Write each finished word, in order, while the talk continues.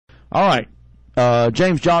All right.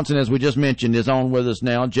 James Johnson, as we just mentioned, is on with us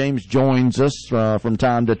now. James joins us from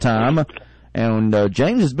time to time. And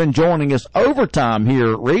James has been joining us overtime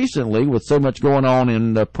here recently with so much going on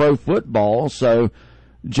in pro football. So,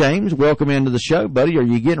 James, welcome into the show, buddy. Are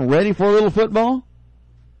you getting ready for a little football?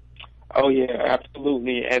 Oh, yeah,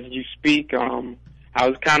 absolutely. As you speak, I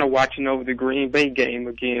was kind of watching over the Green Bay game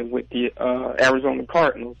again with the Arizona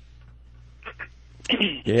Cardinals.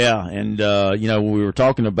 Yeah, and, we were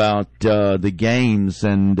talking about the games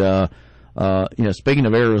and, speaking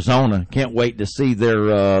of Arizona, can't wait to see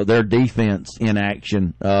their defense in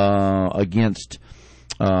action against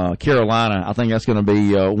Carolina. I think that's going to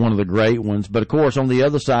be one of the great ones. But, of course, on the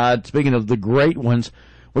other side, speaking of the great ones,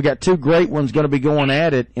 we got two great ones going to be going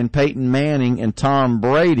at it in Peyton Manning and Tom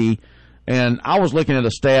Brady. And I was looking at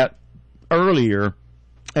a stat earlier,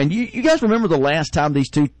 and you guys remember the last time these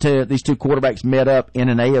two quarterbacks met up in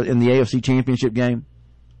the AFC Championship game?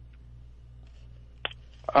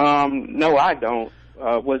 No, I don't.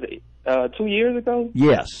 Was it 2 years ago?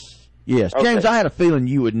 Yes. Okay. James, I had a feeling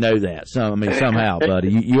you would know that. Somehow,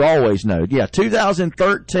 buddy. You always know. Yeah,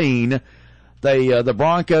 2013. The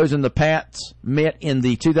Broncos and the Pats met in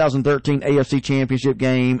the 2013 AFC Championship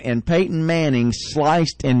game, and Peyton Manning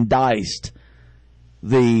sliced and diced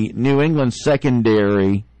the New England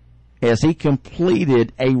secondary as he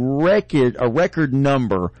completed a record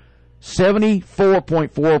number,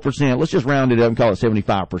 74.4%. Let's just round it up and call it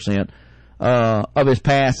 75%. Of his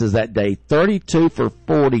passes that day, 32 for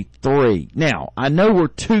 43. Now, I know we're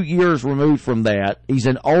 2 years removed from that. He's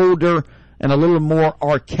an older and a little more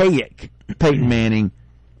archaic Peyton Manning,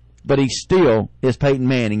 but he still is Peyton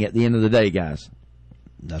Manning at the end of the day, guys.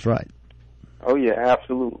 That's right. Oh, yeah,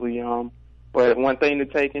 absolutely. But one thing to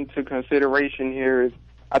take into consideration here is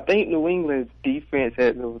I think New England's defense,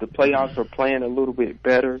 as the playoffs are playing a little bit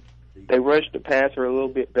better. They rushed the passer a little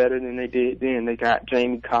bit better than they did then. They got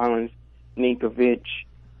Jamie Collins, Ninkovich.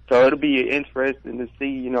 So it'll be interesting to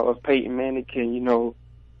see, if Peyton Manning can,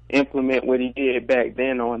 implement what he did back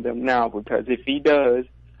then on them now, because if he does,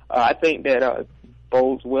 I think that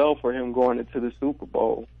bodes well for him going into the Super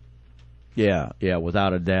Bowl. Yeah,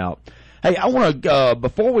 without a doubt. Hey, I want to,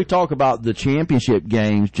 before we talk about the championship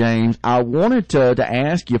games, James, I wanted to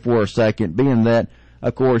ask you for a second, being that,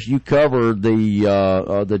 of course, you covered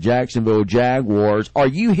the Jacksonville Jaguars. Are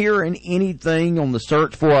you hearing anything on the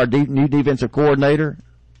search for our new defensive coordinator?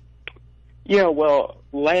 Yeah, well,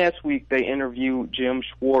 last week they interviewed Jim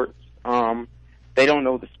Schwartz. They don't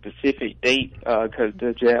know the specific date because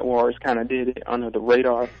the Jaguars kind of did it under the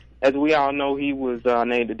radar. As we all know, he was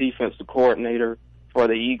named the defensive coordinator for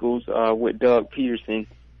the Eagles with Doug Peterson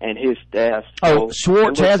and his staff. So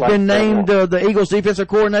Schwartz has been named the Eagles defensive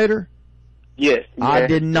coordinator? Yes. I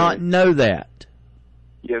did not know that.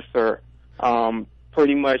 Yes, sir.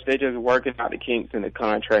 Pretty much they're just working out the kinks in the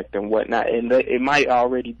contract and whatnot, and it might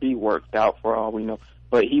already be worked out for all we know.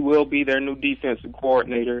 But he will be their new defensive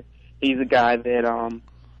coordinator. He's a guy that,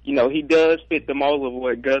 he does fit the mold of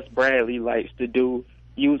what Gus Bradley likes to do,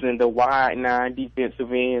 using the wide nine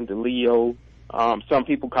defensive end, the Leo. Some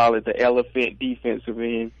people call it the elephant defensive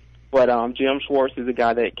end. But Jim Schwartz is a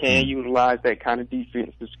guy that can utilize that kind of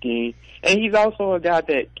defensive scheme. And he's also a guy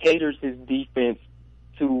that caters his defense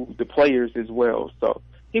to the players as well. So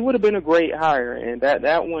he would have been a great hire. And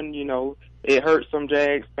that one, it hurt some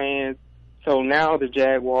Jags fans. So now the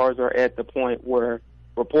Jaguars are at the point where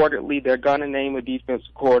reportedly they're going to name a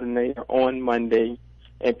defensive coordinator on Monday.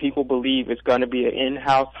 And people believe it's going to be an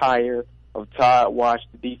in-house hire of Todd Wash,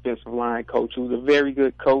 the defensive line coach, who's a very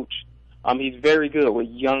good coach. He's very good with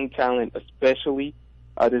young talent, especially.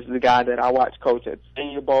 This is a guy that I watch coach at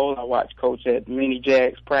Senior Bowl. I watch coach at many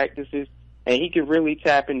Jags practices, and he can really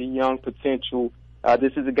tap into young potential.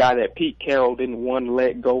 This is a guy that Pete Carroll didn't want to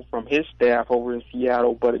let go from his staff over in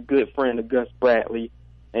Seattle, but a good friend of Gus Bradley,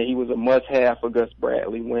 and he was a must-have for Gus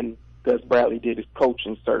Bradley when Gus Bradley did his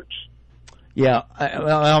coaching search. Yeah,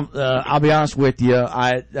 I'll be honest with you.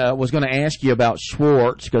 I was going to ask you about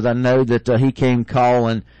Schwartz because I know that he came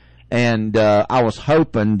calling. And I was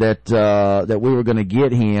hoping that we were going to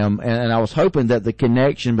get him, and I was hoping that the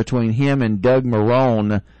connection between him and Doug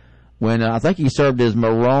Marrone, when I think he served as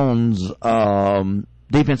Marrone's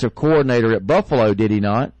defensive coordinator at Buffalo, did he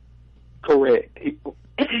not? Correct.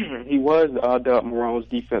 He was Doug Marrone's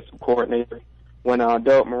defensive coordinator when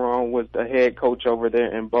Doug Marrone was the head coach over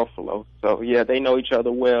there in Buffalo. So, yeah, they know each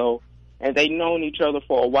other well, and they've known each other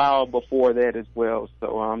for a while before that as well.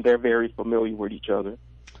 So they're very familiar with each other.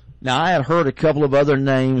 Now, I had heard a couple of other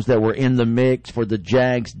names that were in the mix for the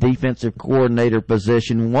Jags defensive coordinator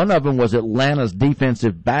position. One of them was Atlanta's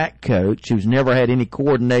defensive back coach, who's never had any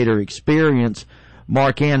coordinator experience.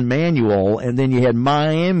 Marquand Manuel, and then you had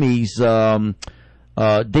Miami's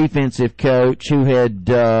defensive coach who had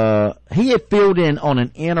he had filled in on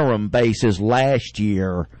an interim basis last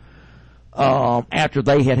year after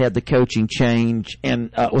they had the coaching change.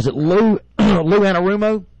 And was it Lou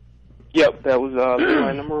Anarumo? Yep, that was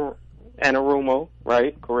Lou Anarumo,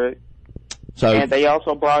 right? Correct. So, and they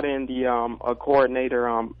also brought in the a coordinator.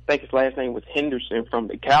 I think his last name was Henderson from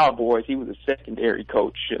the Cowboys. He was a secondary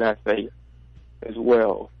coach, should I say, as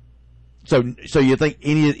well. So you think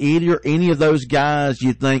any of those guys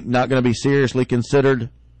you think not going to be seriously considered?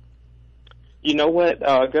 You know what?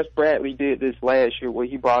 Gus Bradley did this last year where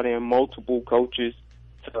he brought in multiple coaches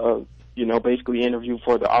to, basically interview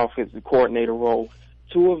for the offensive coordinator role.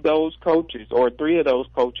 2 of those coaches, or 3 of those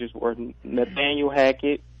coaches, were Nathaniel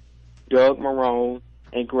Hackett, Doug Marrone,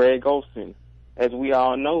 and Greg Olson. As we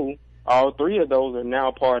all know, all 3 of those are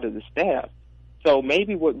now part of the staff. So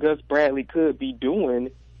maybe what Gus Bradley could be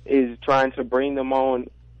doing is trying to bring them on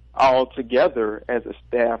all together as a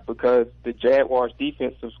staff, because the Jaguars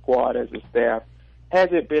defensive squad as a staff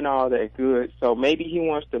hasn't been all that good. So maybe he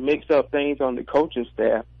wants to mix up things on the coaching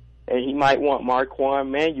staff, and he might want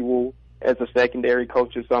Marquand Manuel as a secondary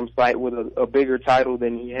coach of some site with a bigger title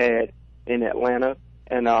than he had in Atlanta.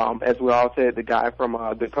 And as we all said, the guy from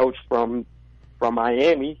the coach from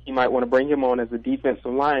Miami, he might want to bring him on as a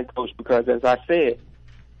defensive line coach, because, as I said,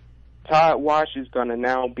 Todd Wash is going to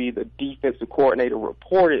now be the defensive coordinator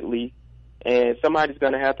reportedly, and somebody's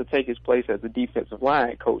going to have to take his place as a defensive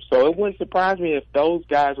line coach. So it wouldn't surprise me if those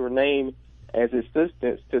guys were named as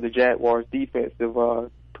assistants to the Jaguars' defensive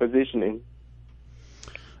positioning.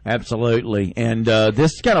 Absolutely. And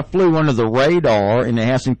this kind of flew under the radar, and it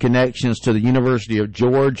has some connections to the University of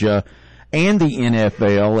Georgia and the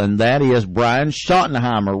NFL, and that is Brian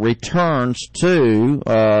Schottenheimer returns to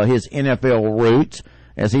his NFL roots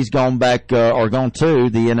as he's gone back gone to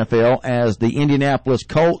the NFL as the Indianapolis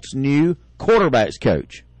Colts' new quarterbacks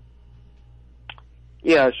coach.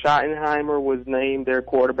 Yeah, Schottenheimer was named their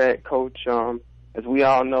quarterback coach. As we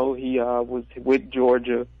all know, he was with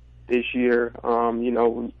Georgia this year.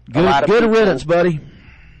 Good riddance, buddy.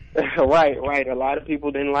 Right. A lot of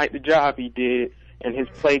people didn't like the job he did and his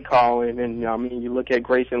play calling. And, you look at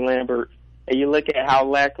Grayson Lambert, and you look at how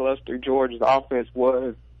lackluster Georgia's offense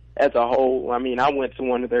was as a whole. I went to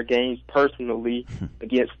one of their games personally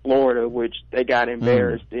against Florida, which they got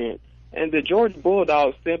embarrassed in. And the Georgia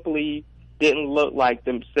Bulldogs simply didn't look like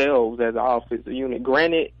themselves as an offensive unit.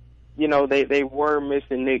 Granted, they were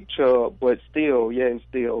missing Nick Chubb, but still,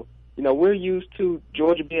 we're used to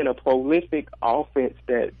Georgia being a prolific offense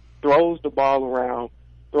that throws the ball around,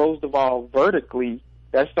 throws the ball vertically.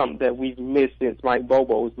 That's something that we've missed since Mike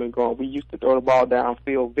Bobo has been gone. We used to throw the ball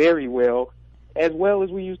downfield very well as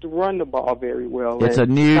we used to run the ball very well. It's a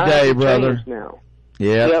new day, brother. Now.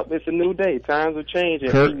 Yep, it's a new day. Times are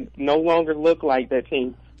changing. We no longer look like that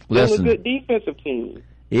team. Still a good defensive team.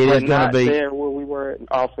 It is going to be there where we were in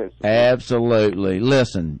offense. Absolutely.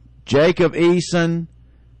 Listen, Jacob Eason,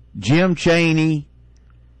 Jim Chaney,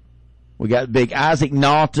 we got big Isaac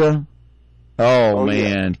Nauta. Oh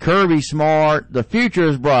man, yeah. Kirby Smart. The future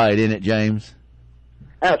is bright, isn't it, James?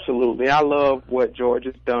 Absolutely. I love what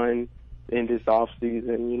Georgia's done in this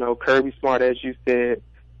offseason. Kirby Smart, as you said,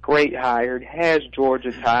 great hire, has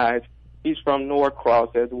Georgia ties. He's from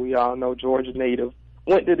Norcross, as we all know, Georgia native.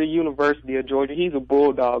 Went to the University of Georgia. He's a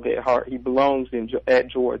Bulldog at heart. He belongs at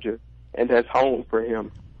Georgia, and that's home for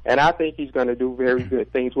him. And I think he's going to do very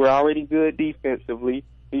good things. We're already good defensively.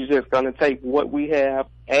 He's just going to take what we have,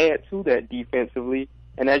 add to that defensively.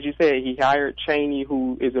 And as you said, he hired Chaney,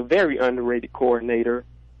 who is a very underrated coordinator.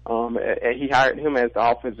 He hired him as the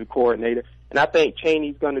offensive coordinator. And I think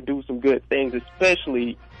Chaney's going to do some good things,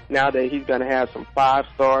 especially now that he's going to have some 5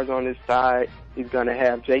 stars on his side. He's going to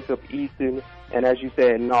have Jacob Eason and, as you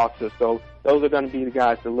said, Nauta. So those are going to be the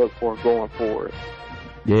guys to look for going forward.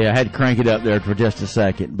 Yeah, I had to crank it up there for just a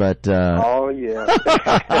second, but oh yeah.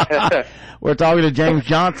 We're talking to James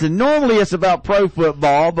Johnson. Normally it's about pro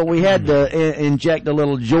football, but we had to inject a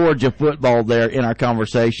little Georgia football there in our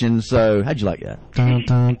conversation. So, how'd you like that?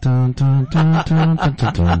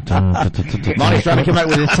 Monty's trying to come back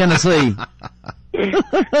with his Tennessee.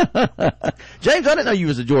 James, I didn't know you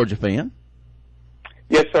was a Georgia fan.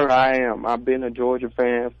 Yes, sir, I am. I've been a Georgia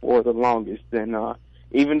fan for the longest, and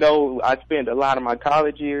even though I spent a lot of my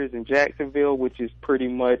college years in Jacksonville, which is pretty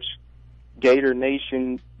much Gator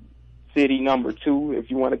Nation city number 2,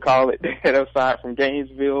 if you want to call it that, aside from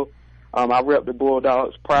Gainesville, I rep the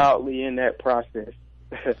Bulldogs proudly in that process.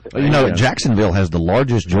 Jacksonville has the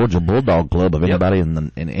largest Georgia Bulldog club of anybody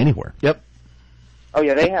in anywhere. Yep. Oh,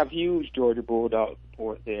 yeah, they have huge Georgia Bulldog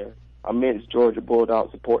support there. immense Georgia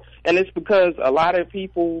Bulldog support. And it's because a lot of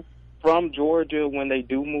people from Georgia, when they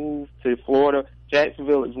do move to Florida,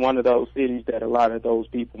 Jacksonville is one of those cities that a lot of those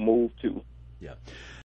people move to. Yeah.